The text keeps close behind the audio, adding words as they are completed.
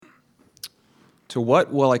To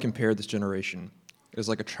what will I compare this generation? It is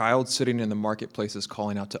like a child sitting in the marketplaces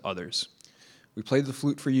calling out to others. We played the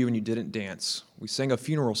flute for you and you didn't dance. We sang a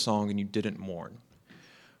funeral song and you didn't mourn.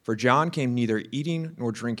 For John came neither eating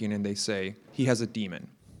nor drinking, and they say, he has a demon.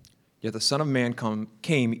 Yet the Son of Man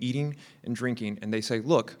came eating and drinking, and they say,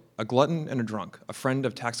 look, a glutton and a drunk, a friend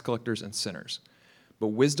of tax collectors and sinners. But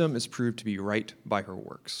wisdom is proved to be right by her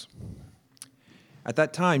works. At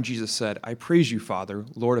that time, Jesus said, I praise you, Father,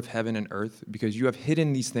 Lord of heaven and earth, because you have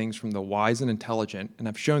hidden these things from the wise and intelligent and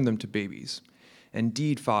have shown them to babies.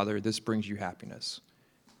 Indeed, Father, this brings you happiness.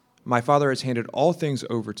 My Father has handed all things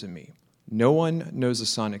over to me. No one knows the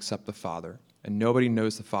Son except the Father, and nobody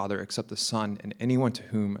knows the Father except the Son and anyone to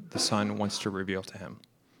whom the Son wants to reveal to him.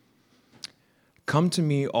 Come to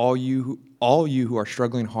me, all you who are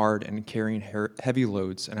struggling hard and carrying heavy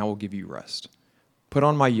loads, and I will give you rest. Put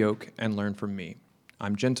on my yoke and learn from me.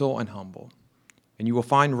 I'm gentle and humble, and you will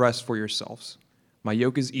find rest for yourselves. My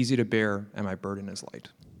yoke is easy to bear, and my burden is light.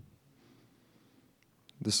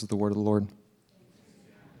 This is the word of the Lord.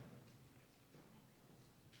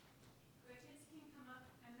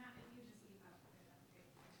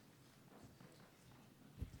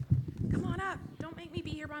 Come on up. Don't make me be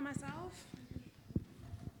here by myself.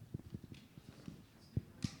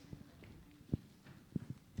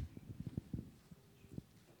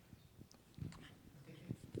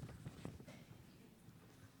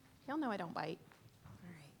 Y'all know I don't bite.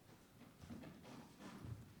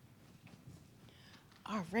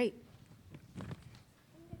 All right.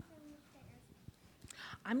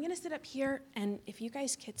 I'm going to sit up here, and if you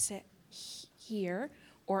guys could sit here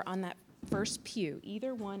or on that first pew,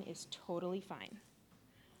 either one is totally fine.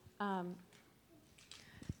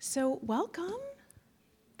 So welcome.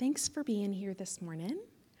 Thanks for being here this morning.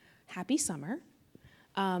 Happy summer.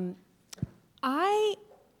 I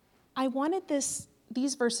wanted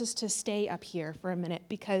these verses to stay up here for a minute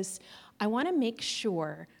because I want to make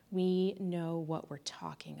sure we know what we're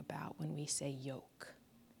talking about when we say yoke.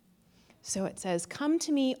 So it says, come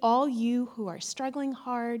to me, all you who are struggling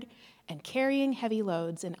hard and carrying heavy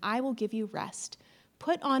loads, and I will give you rest.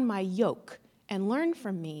 Put on my yoke and learn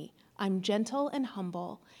from me. I'm gentle and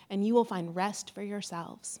humble, and you will find rest for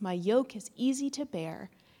yourselves. My yoke is easy to bear,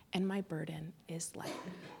 and my burden is light.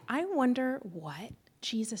 I wonder what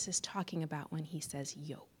Jesus is talking about when he says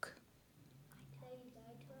yoke.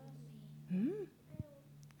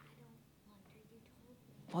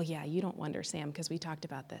 Well, yeah, you don't wonder, Sam, because we talked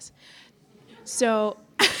about this. So,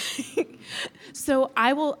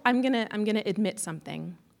 I'm gonna admit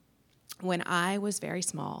something. When I was very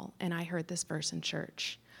small and I heard this verse in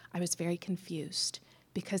church, I was very confused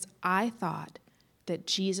because I thought that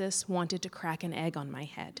Jesus wanted to crack an egg on my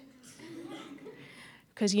head.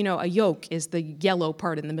 Because, a yolk is the yellow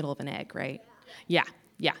part in the middle of an egg, right? Yeah.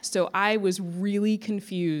 So I was really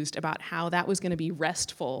confused about how that was going to be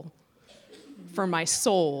restful for my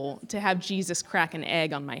soul to have Jesus crack an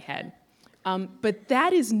egg on my head. But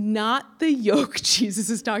that is not the yoke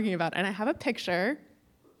Jesus is talking about. And I have a picture.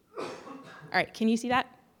 All right, can you see that?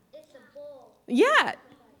 It's a bull.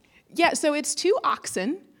 Yeah, so it's 2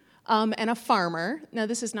 oxen and a farmer. Now,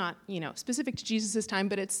 this is not, specific to Jesus' time,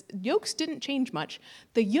 but yokes didn't change much.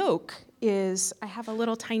 The yoke is, I have a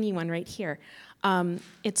little tiny one right here.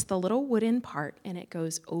 It's the little wooden part, and it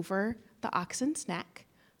goes over the oxen's neck.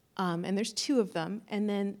 And there's 2 of them, and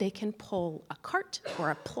then they can pull a cart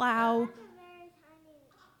or a plow. That's a very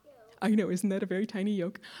tiny yoke. I know, isn't that a very tiny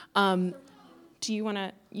yoke? Do you want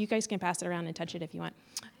to, you guys can pass it around and touch it if you want.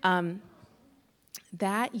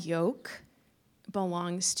 That yoke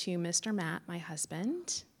belongs to Mr. Matt, my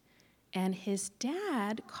husband, and his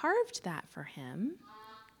dad carved that for him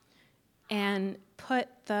and put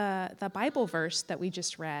the Bible verse that we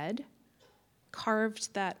just read,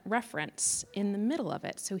 carved that reference in the middle of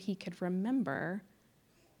it so he could remember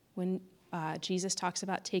when Jesus talks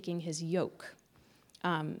about taking his yoke.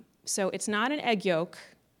 So it's not an egg yolk,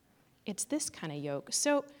 it's this kind of yoke.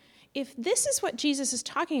 So if this is what Jesus is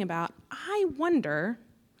talking about, I wonder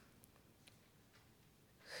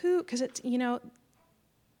who, because it's,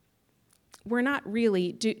 we're not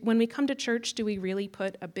really, when we come to church, do we really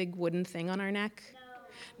put a big wooden thing on our neck?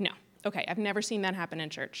 No. Okay, I've never seen that happen in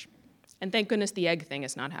church. And thank goodness the egg thing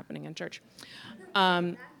is not happening in church.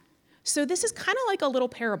 So this is kind of like a little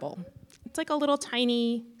parable. It's like a little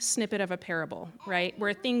tiny snippet of a parable, right?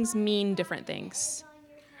 Where things mean different things.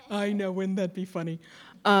 I know, wouldn't that be funny?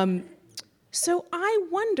 So I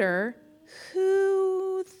wonder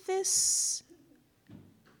who this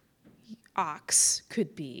ox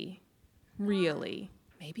could be, really.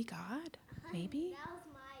 Maybe God? Maybe? That was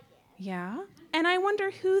my guess. Yeah. And I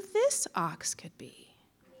wonder who this ox could be.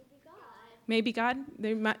 Maybe God. Maybe God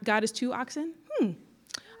is 2 oxen?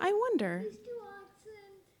 I wonder. He's 2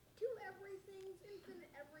 oxen, 2 everythings,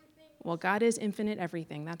 infinite everything. Well, God is infinite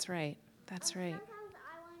everything. That's right. That's right. Sometimes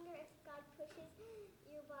I wonder if God pushes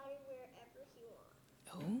your body wherever he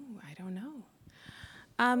wants. Oh, I don't know.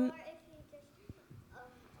 Or if he just,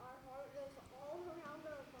 our heart goes all around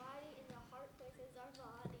our body and the heart pushes our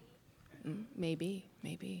body.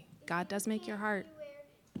 Maybe. God does make your heart. Where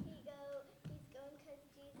he's going because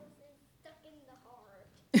Jesus is stuck in the heart.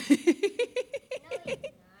 No, he's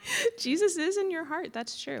not. Jesus is in your heart.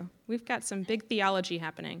 That's true. We've got some big theology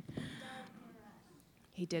happening.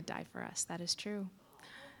 He did die for us. That is true.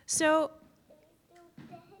 So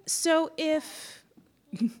if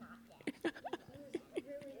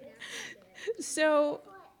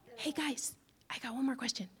hey guys, I got one more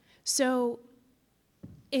question. So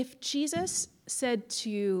if Jesus said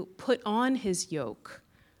to put on his yoke,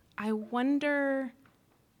 I wonder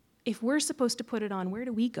if we're supposed to put it on, where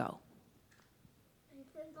do we go?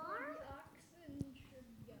 The oxen should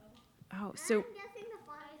go. Oh, so I'm guessing the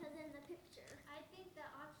farm is in the picture. I think the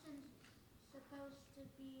oxen's supposed to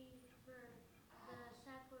be for the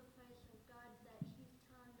sacrifice of God that he's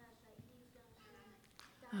telling us that he's going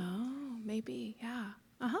to die. oh, maybe, yeah.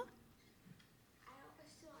 Uh-huh. I don't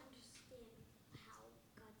still understand how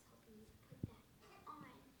God's helping you put that on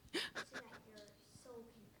so that your soul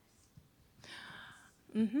can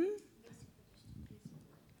rest. Mm-hmm. Basically just a piece of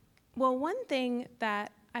wood. Well, one thing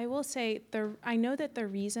that I will say, I know that the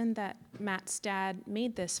reason that Matt's dad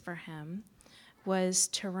made this for him was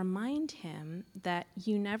to remind him that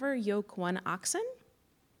you never yoke one oxen.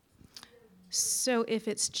 So if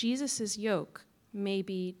it's Jesus' yoke,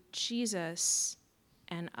 maybe Jesus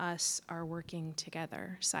and us are working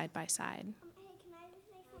together side by side. Hey, can I just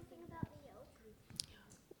say something about the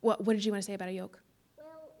yoke? What did you want to say about a yoke?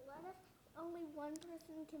 Well, what if only one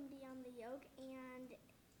person can be on the yoke and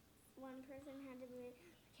one person had to be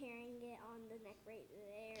carrying it on the neck right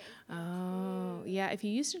there? Oh, yeah. If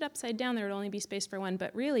you used it upside down, there would only be space for one.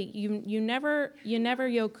 But really, you never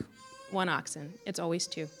yoke one oxen. It's always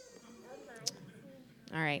 2.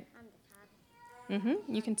 All right. I'm just happy.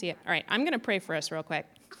 You can see it. All right. I'm going to pray for us real quick.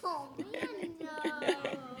 Oh, man, no.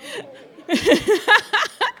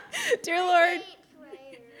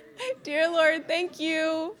 Dear Lord, thank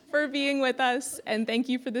you for being with us, and thank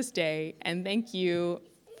you for this day, and thank you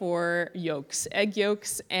for yolks, egg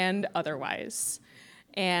yolks, and otherwise.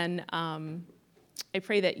 And I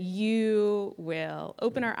pray that you will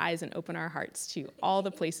open our eyes and open our hearts to all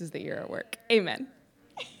the places that you're at work. Amen.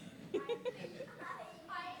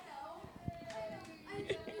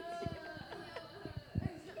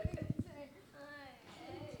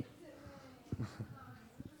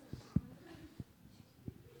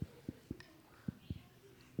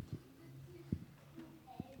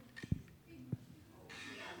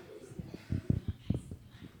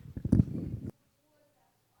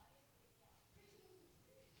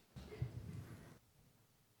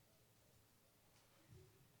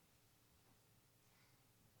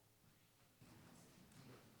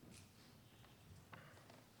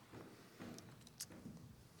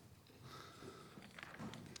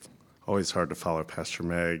 Always hard to follow Pastor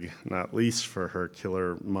Meg, not least for her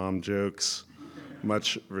killer mom jokes.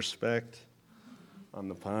 Much respect on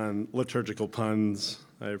the liturgical puns,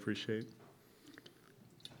 I appreciate.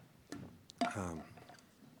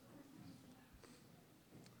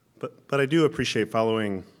 But I do appreciate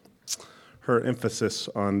following her emphasis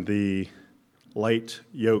on the light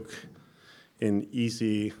yoke and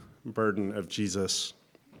easy burden of Jesus.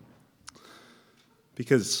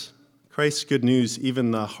 Because Christ's good news,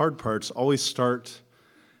 even the hard parts, always start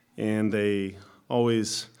and they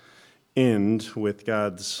always end with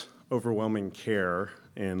God's overwhelming care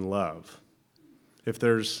and love. If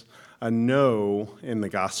there's a no in the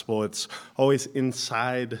gospel, it's always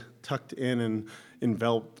inside, tucked in, and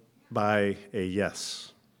enveloped by a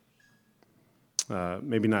yes.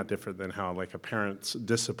 Maybe not different than how like a parent's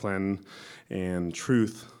discipline and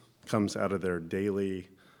truth comes out of the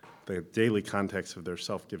daily context of their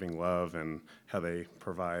self-giving love and how they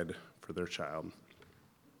provide for their child.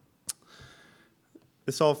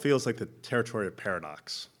 This all feels like the territory of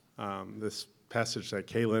paradox. This passage that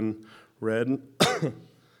Kaylin read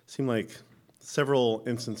seemed like several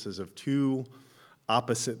instances of 2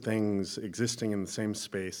 opposite things existing in the same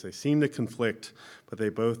space. They seem to conflict, but they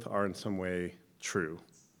both are in some way true.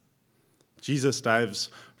 Jesus dives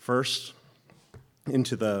first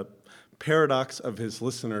into the paradox of his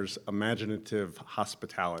listeners' imaginative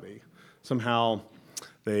hospitality. Somehow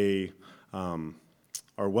they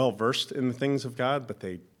are are well versed in the things of God, but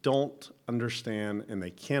they don't understand and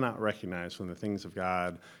they cannot recognize when the things of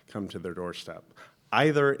God come to their doorstep,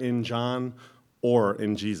 either in John or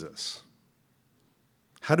in Jesus.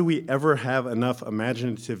 How do we ever have enough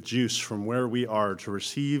imaginative juice from where we are to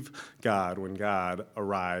receive God when God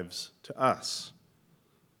arrives to us?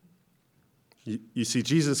 You see,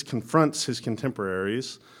 Jesus confronts his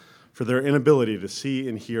contemporaries for their inability to see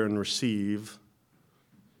and hear and receive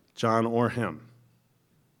John or him.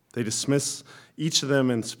 They dismiss each of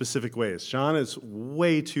them in specific ways. John is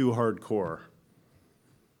way too hardcore.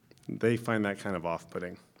 They find that kind of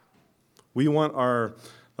off-putting. We want our,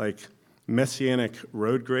 messianic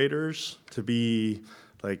road graders to be,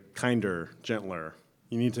 kinder, gentler.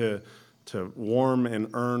 You need to warm and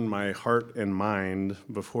earn my heart and mind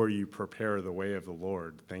before you prepare the way of the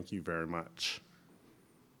Lord. Thank you very much.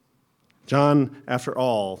 John, after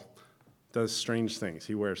all, does strange things.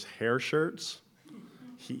 He wears hair shirts.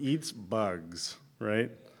 He eats bugs,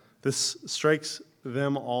 right? This strikes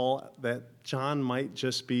them all that John might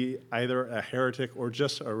just be either a heretic or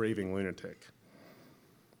just a raving lunatic.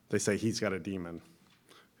 They say he's got a demon.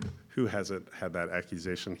 Who hasn't had that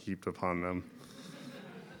accusation heaped upon them?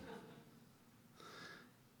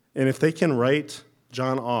 And if they can write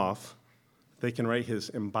John off, they can write his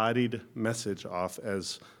embodied message off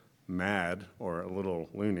as mad or a little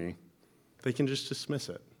loony, they can just dismiss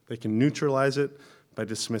it. They can neutralize it by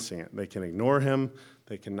dismissing it. They can ignore him.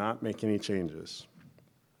 They cannot make any changes.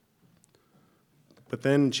 But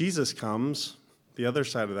then Jesus comes, the other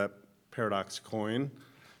side of that paradox coin,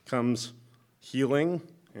 comes healing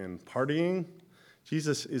and partying.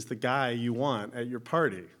 Jesus is the guy you want at your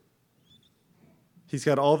party. He's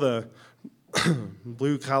got all the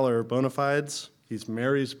blue-collar bona fides. He's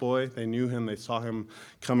Mary's boy. They knew him. They saw him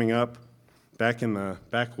coming up back in the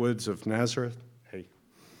backwoods of Nazareth. Hey.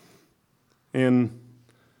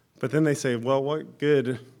 But then they say, well, what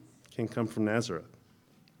good can come from Nazareth?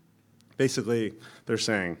 Basically, they're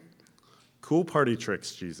saying, cool party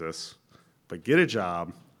tricks, Jesus, but get a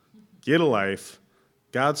job, get a life.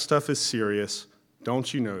 God's stuff is serious.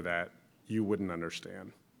 Don't you know that? You wouldn't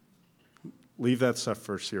understand. Leave that stuff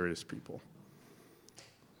for serious people.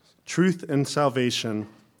 Truth and salvation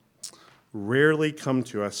rarely come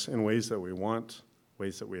to us in ways that we want,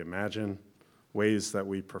 ways that we imagine, ways that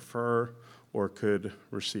we prefer or could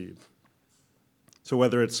receive. So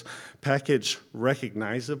whether it's packaged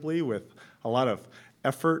recognizably with a lot of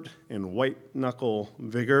effort and white-knuckle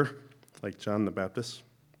vigor, like John the Baptist,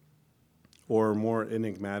 or more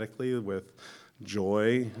enigmatically with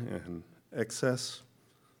joy and excess,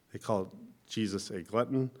 they call Jesus a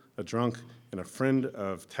glutton, a drunk, and a friend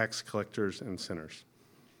of tax collectors and sinners.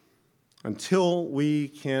 Until we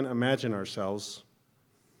can imagine ourselves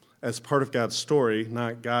as part of God's story,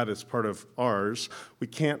 not God as part of ours, we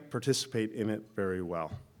can't participate in it very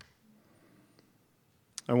well.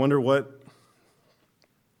 I wonder what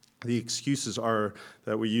the excuses are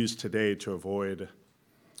that we use today to avoid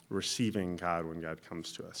receiving God when God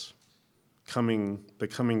comes to us, the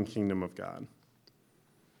coming kingdom of God.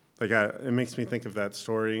 It makes me think of that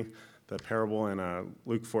story, the parable in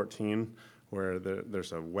Luke 14, where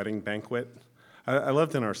there's a wedding banquet. I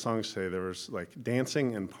loved in our songs today, there was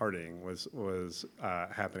dancing and partying was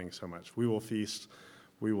happening so much. We will feast,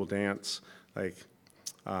 we will dance. That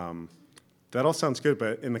all sounds good,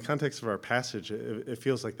 but in the context of our passage, it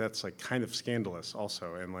feels like that's kind of scandalous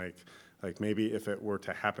also. And maybe if it were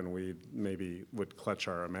to happen, we maybe would clutch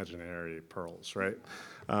our imaginary pearls, right?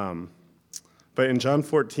 But in John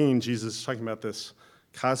 14, Jesus is talking about this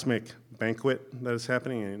cosmic banquet that is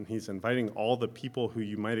happening, and he's inviting all the people who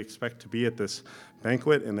you might expect to be at this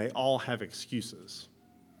banquet, and they all have excuses.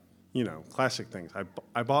 Classic things.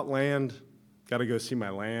 I bought land, got to go see my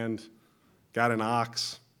land, got an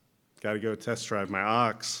ox, got to go test drive my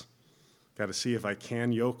ox, got to see if I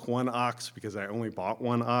can yoke one ox because I only bought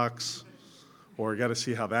one ox, or got to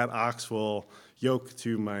see how that ox will yoke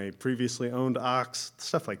to my previously owned ox,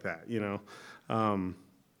 stuff like that,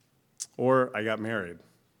 Or I got married.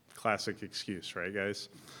 Classic excuse, right, guys?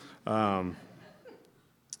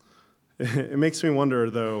 It makes me wonder,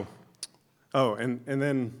 though. Oh, and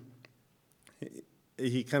then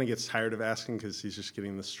he kind of gets tired of asking because he's just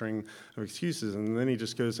getting the string of excuses, and then he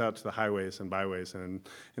just goes out to the highways and byways and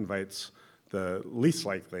invites the least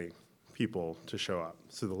likely people to show up.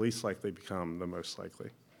 So the least likely become the most likely.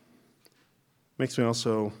 Makes me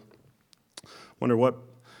also wonder what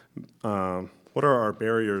are our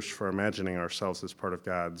barriers for imagining ourselves as part of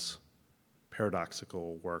God's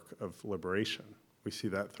paradoxical work of liberation? We see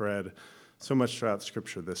that thread so much throughout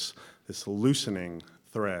Scripture, this loosening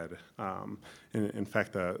thread. In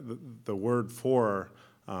fact, the word for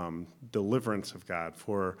deliverance of God,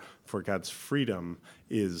 for God's freedom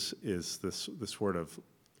is this word of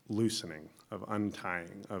loosening, of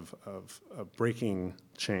untying, of breaking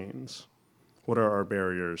chains. What are our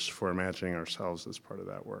barriers for imagining ourselves as part of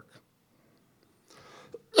that work?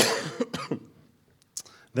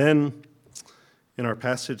 Then, in our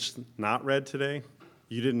passage not read today,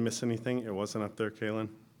 you didn't miss anything. It wasn't up there, Kaylin.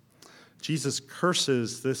 Jesus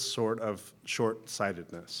curses this sort of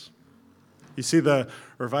short-sightedness. You see, the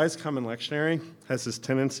Revised Common Lectionary has this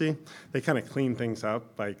tendency. They kind of clean things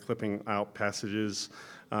up by clipping out passages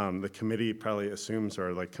the committee probably assumes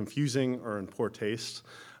are like confusing or in poor taste.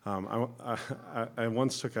 I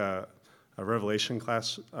once took a Revelation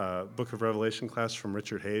class, Book of Revelation class from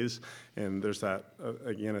Richard Hayes, and there's that,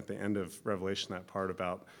 again, at the end of Revelation, that part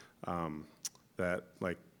about that,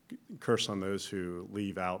 like, curse on those who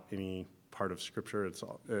leave out any part of Scripture. It's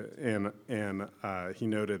all, and he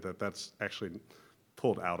noted that that's actually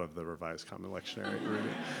pulled out of the Revised Common Lectionary.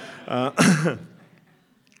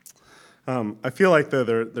 I feel like, though,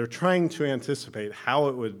 they're trying to anticipate how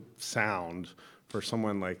it would sound for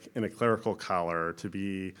someone like in a clerical collar to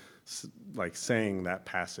be like saying that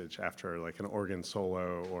passage after like an organ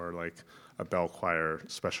solo or like a bell choir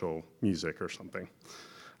special music or something.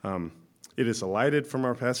 It is elided from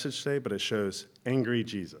our passage today, but it shows angry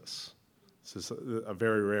Jesus. This is a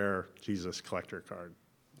very rare Jesus collector card.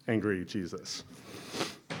 Angry Jesus.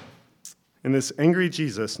 And this angry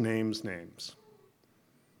Jesus names names.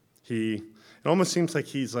 It almost seems like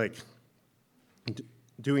he's like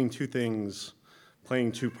doing two things,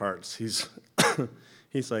 playing two parts. He's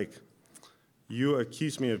like, you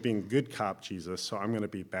accuse me of being good cop Jesus, so I'm going to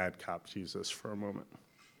be bad cop Jesus for a moment.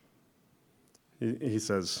 He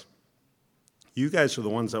says, you guys are the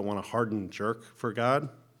ones that want to harden jerk for God,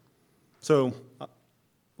 so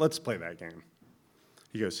let's play that game.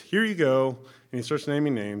 He goes, here you go, and he starts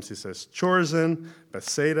naming names. He says, Chorazin,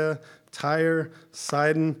 Bethsaida, Tyre,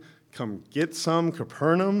 Sidon, come get some,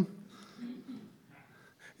 Capernaum.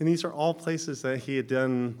 And these are all places that he had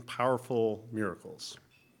done powerful miracles.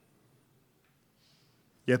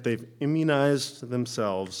 Yet they've immunized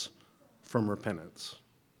themselves from repentance,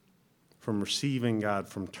 from receiving God,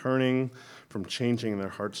 from turning, from changing their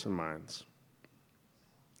hearts and minds.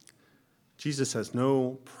 Jesus has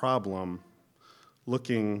no problem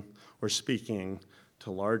looking or speaking to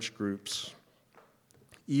large groups,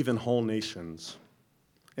 even whole nations,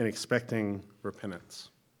 and expecting repentance.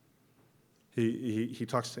 He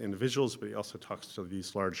talks to individuals, but he also talks to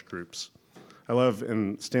these large groups. I love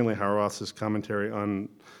in Stanley Hauerwas's commentary on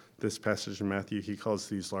this passage in Matthew, he calls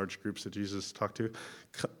these large groups that Jesus talked to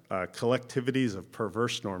collectivities of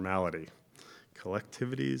perverse normality.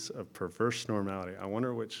 Collectivities of perverse normality. I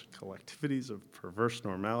wonder which collectivities of perverse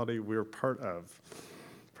normality we're part of.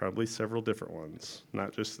 Probably several different ones,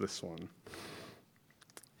 not just this one.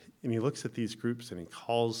 And he looks at these groups and he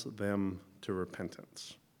calls them to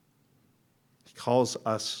repentance. He calls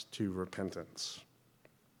us to repentance.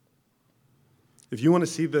 If you want to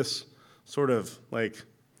see this sort of like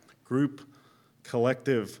group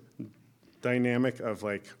collective dynamic of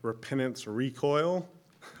like repentance recoil,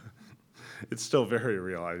 it's still very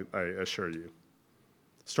real, I assure you.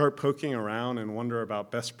 Start poking around and wonder about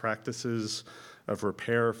best practices of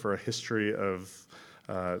repair for a history of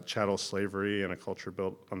chattel slavery and a culture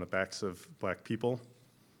built on the backs of black people.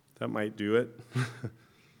 That might do it.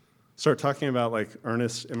 Start talking about like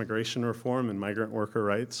earnest immigration reform and migrant worker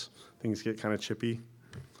rights. Things get kind of chippy.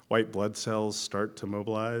 White blood cells start to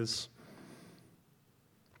mobilize.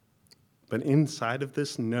 But inside of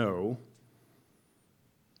this no,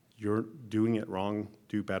 you're doing it wrong,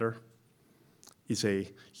 do better, is a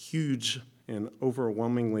huge and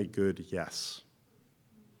overwhelmingly good yes.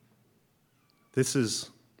 This is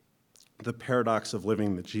the paradox of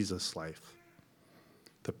living the Jesus life.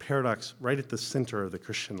 The paradox right at the center of the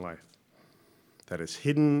Christian life. That is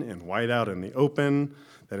hidden and wide out in the open,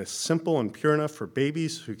 that is simple and pure enough for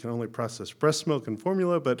babies who can only process breast milk and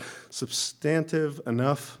formula, but substantive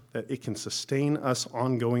enough that it can sustain us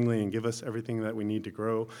ongoingly and give us everything that we need to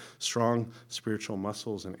grow strong spiritual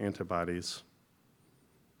muscles and antibodies.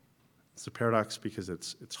 It's a paradox because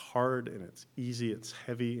it's hard and it's easy, it's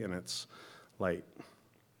heavy and it's light.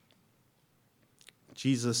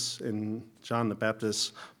 Jesus and John the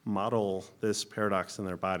Baptist model this paradox in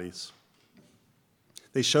their bodies.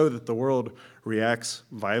 They show that the world reacts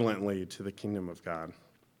violently to the kingdom of God.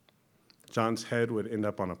 John's head would end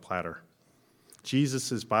up on a platter.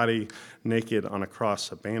 Jesus' body naked on a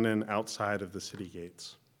cross, abandoned outside of the city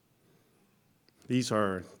gates. These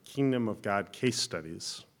are kingdom of God case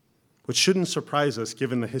studies which shouldn't surprise us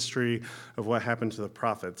given the history of what happened to the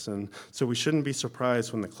prophets. And so we shouldn't be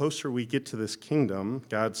surprised when the closer we get to this kingdom,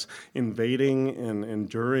 God's invading and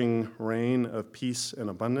enduring reign of peace and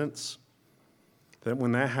abundance, that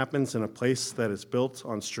when that happens in a place that is built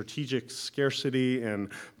on strategic scarcity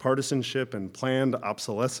and partisanship and planned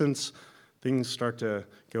obsolescence, things start to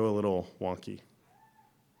go a little wonky.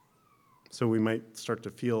 So we might start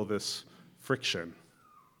to feel this friction,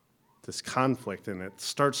 this conflict, and it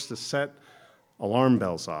starts to set alarm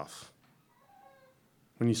bells off.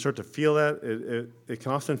 When you start to feel that, it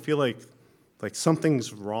can often feel like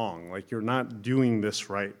something's wrong, like you're not doing this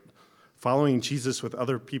right. Following Jesus with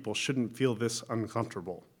other people shouldn't feel this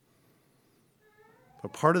uncomfortable.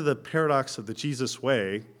 But part of the paradox of the Jesus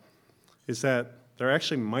way is that there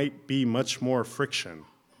actually might be much more friction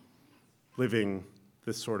living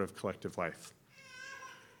this sort of collective life.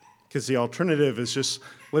 Because the alternative is just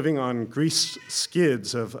living on greased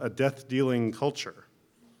skids of a death-dealing culture,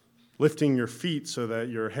 lifting your feet so that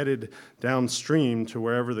you're headed downstream to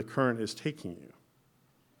wherever the current is taking you.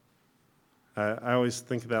 I always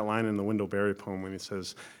think of that line in the Wendell Berry poem when he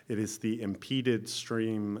says, "It is the impeded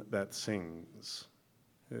stream that sings."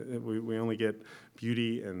 We only get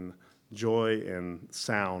beauty and joy and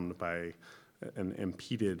sound by an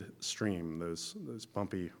impeded stream, those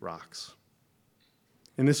bumpy rocks.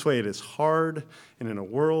 In this way, it is hard, and in a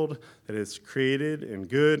world that is created and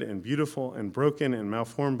good and beautiful and broken and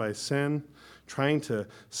malformed by sin, trying to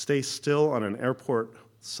stay still on an airport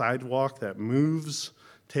sidewalk that moves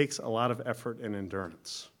takes a lot of effort and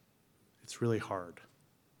endurance. It's really hard.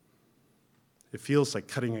 It feels like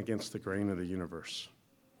cutting against the grain of the universe.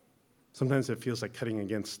 Sometimes it feels like cutting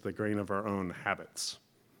against the grain of our own habits.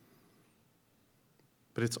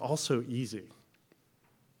 But it's also easy.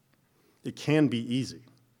 It can be easy.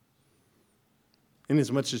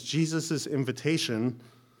 Inasmuch as Jesus' invitation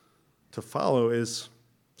to follow is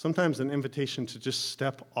sometimes an invitation to just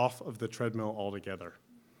step off of the treadmill altogether.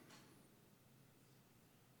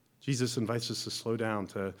 Jesus invites us to slow down,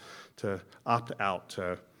 to opt out,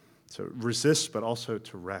 to resist, but also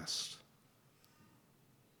to rest.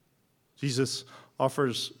 Jesus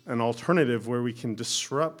offers an alternative where we can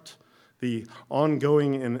disrupt the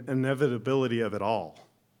ongoing inevitability of it all.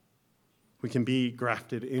 We can be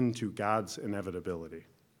grafted into God's inevitability.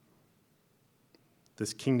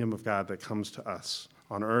 This kingdom of God that comes to us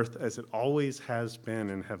on earth as it always has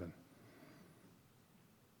been in heaven.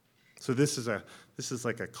 So this is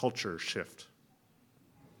like a culture shift.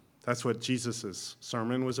 That's what Jesus'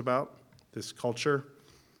 sermon was about, this culture,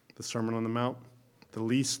 the Sermon on the Mount. The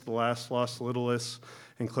least, the last, lost, littlest,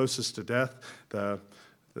 and closest to death, the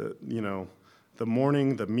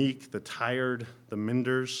mourning, the meek, the tired, the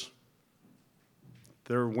menders,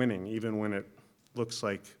 they're winning even when it looks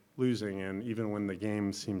like losing and even when the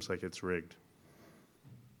game seems like it's rigged.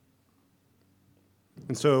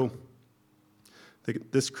 And so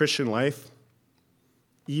this Christian life,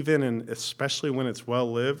 even and especially when it's well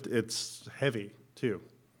lived, it's heavy too.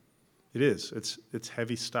 It is. It's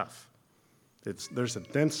heavy stuff. There's a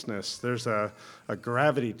denseness, there's a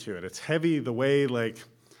gravity to it. It's heavy the way like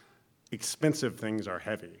expensive things are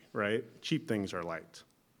heavy, right? Cheap things are light.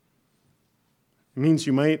 It means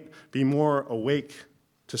you might be more awake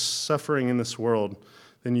to suffering in this world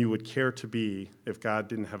than you would care to be if God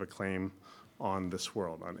didn't have a claim on this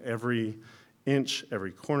world, on every inch,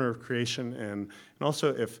 every corner of creation, and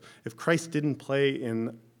also if Christ didn't play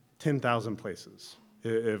in 10,000 places.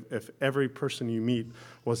 If every person you meet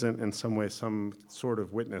wasn't in some way some sort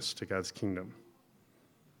of witness to God's kingdom.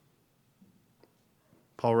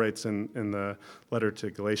 Paul writes in the letter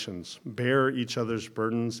to Galatians, "Bear each other's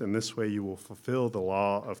burdens, and this way you will fulfill the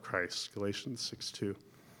law of Christ," Galatians 6:2.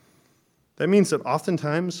 That means that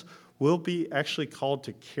oftentimes we'll be actually called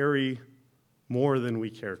to carry more than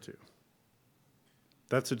we care to.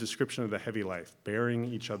 That's a description of the heavy life, bearing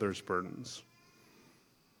each other's burdens.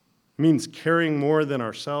 It means carrying more than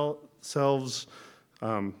ourselves,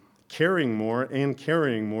 caring more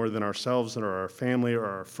than ourselves or our family or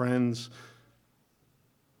our friends,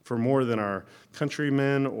 for more than our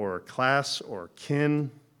countrymen or class or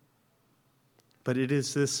kin. But it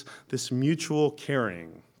is this mutual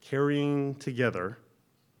carrying together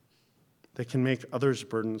that can make others'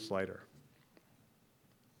 burdens lighter.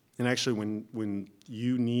 And actually, when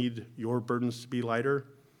you need your burdens to be lighter,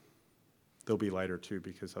 they'll be lighter too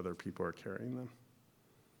because other people are carrying them.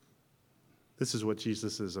 This is what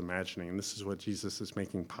Jesus is imagining, and this is what Jesus is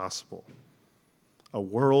making possible. A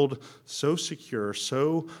world so secure,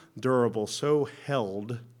 so durable, so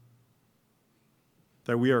held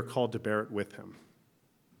that we are called to bear it with him.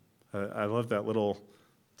 I love that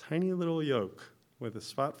tiny little yoke with a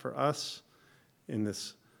spot for us in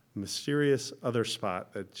this mysterious other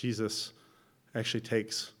spot that Jesus actually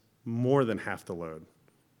takes more than half the load.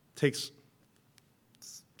 Takes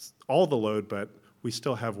all the load, but we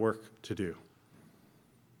still have work to do.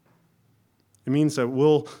 It means that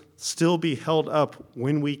we'll still be held up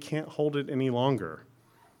when we can't hold it any longer.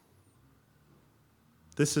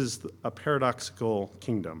 This is a paradoxical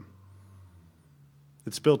kingdom.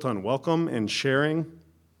 It's built on welcome and sharing,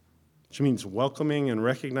 which means welcoming and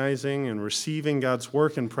recognizing and receiving God's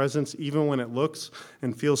work and presence even when it looks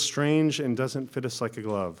and feels strange and doesn't fit us like a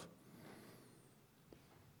glove.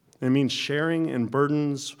 It means sharing in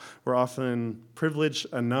burdens we're often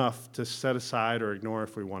privileged enough to set aside or ignore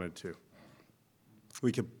if we wanted to.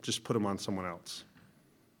 We could just put them on someone else.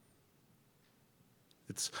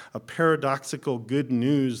 It's a paradoxical good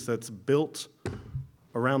news that's built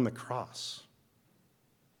around the cross.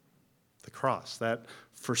 The cross, that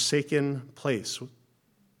forsaken place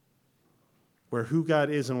where who God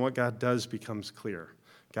is and what God does becomes clear.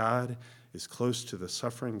 God is close to the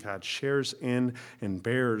suffering. God shares in and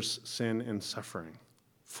bears sin and suffering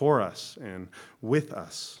for us and with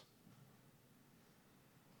us.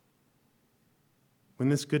 When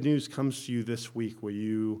this good news comes to you this week, will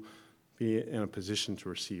you be in a position to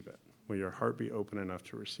receive it? Will your heart be open enough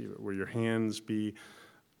to receive it? Will your hands be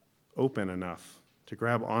open enough to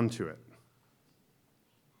grab onto it?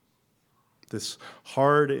 This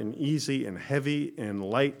hard and easy and heavy and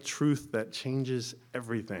light truth that changes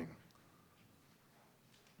everything.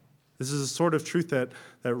 This is a sort of truth that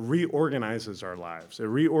reorganizes our lives. It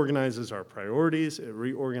reorganizes our priorities. It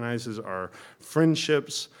reorganizes our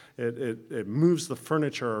friendships. It moves the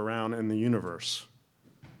furniture around in the universe.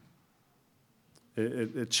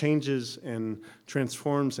 It changes and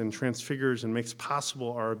transforms and transfigures and makes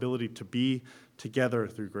possible our ability to be together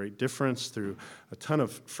through great difference, through a ton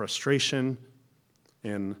of frustration,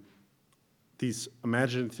 and these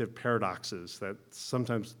imaginative paradoxes that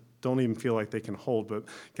sometimes don't even feel like they can hold, but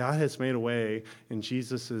God has made a way in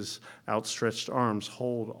Jesus' outstretched arms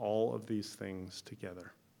hold all of these things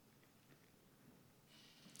together.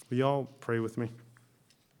 Will you all pray with me?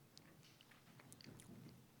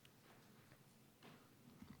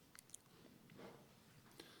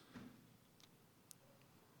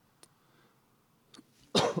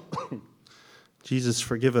 Jesus,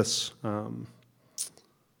 forgive us when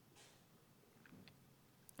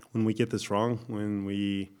we get this wrong, when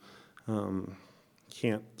we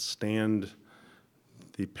can't stand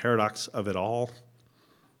the paradox of it all,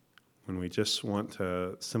 when we just want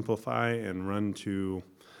to simplify and run to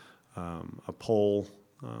a pole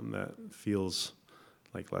that feels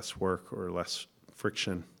like less work or less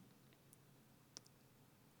friction.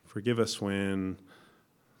 Forgive us when,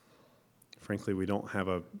 frankly, we don't have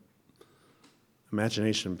a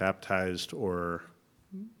imagination baptized or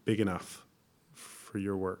big enough for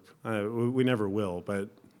your work. We never will, but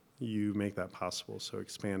you make that possible, so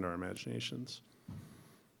expand our imaginations.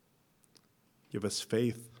 Give us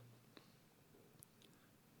faith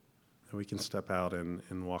that we can step out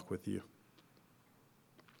and walk with you.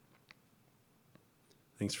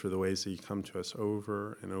 Thanks for the ways that you come to us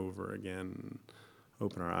over and over again.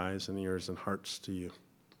 Open our eyes and ears and hearts to you.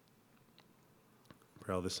 I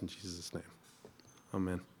pray all this in Jesus' name.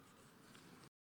 Amen.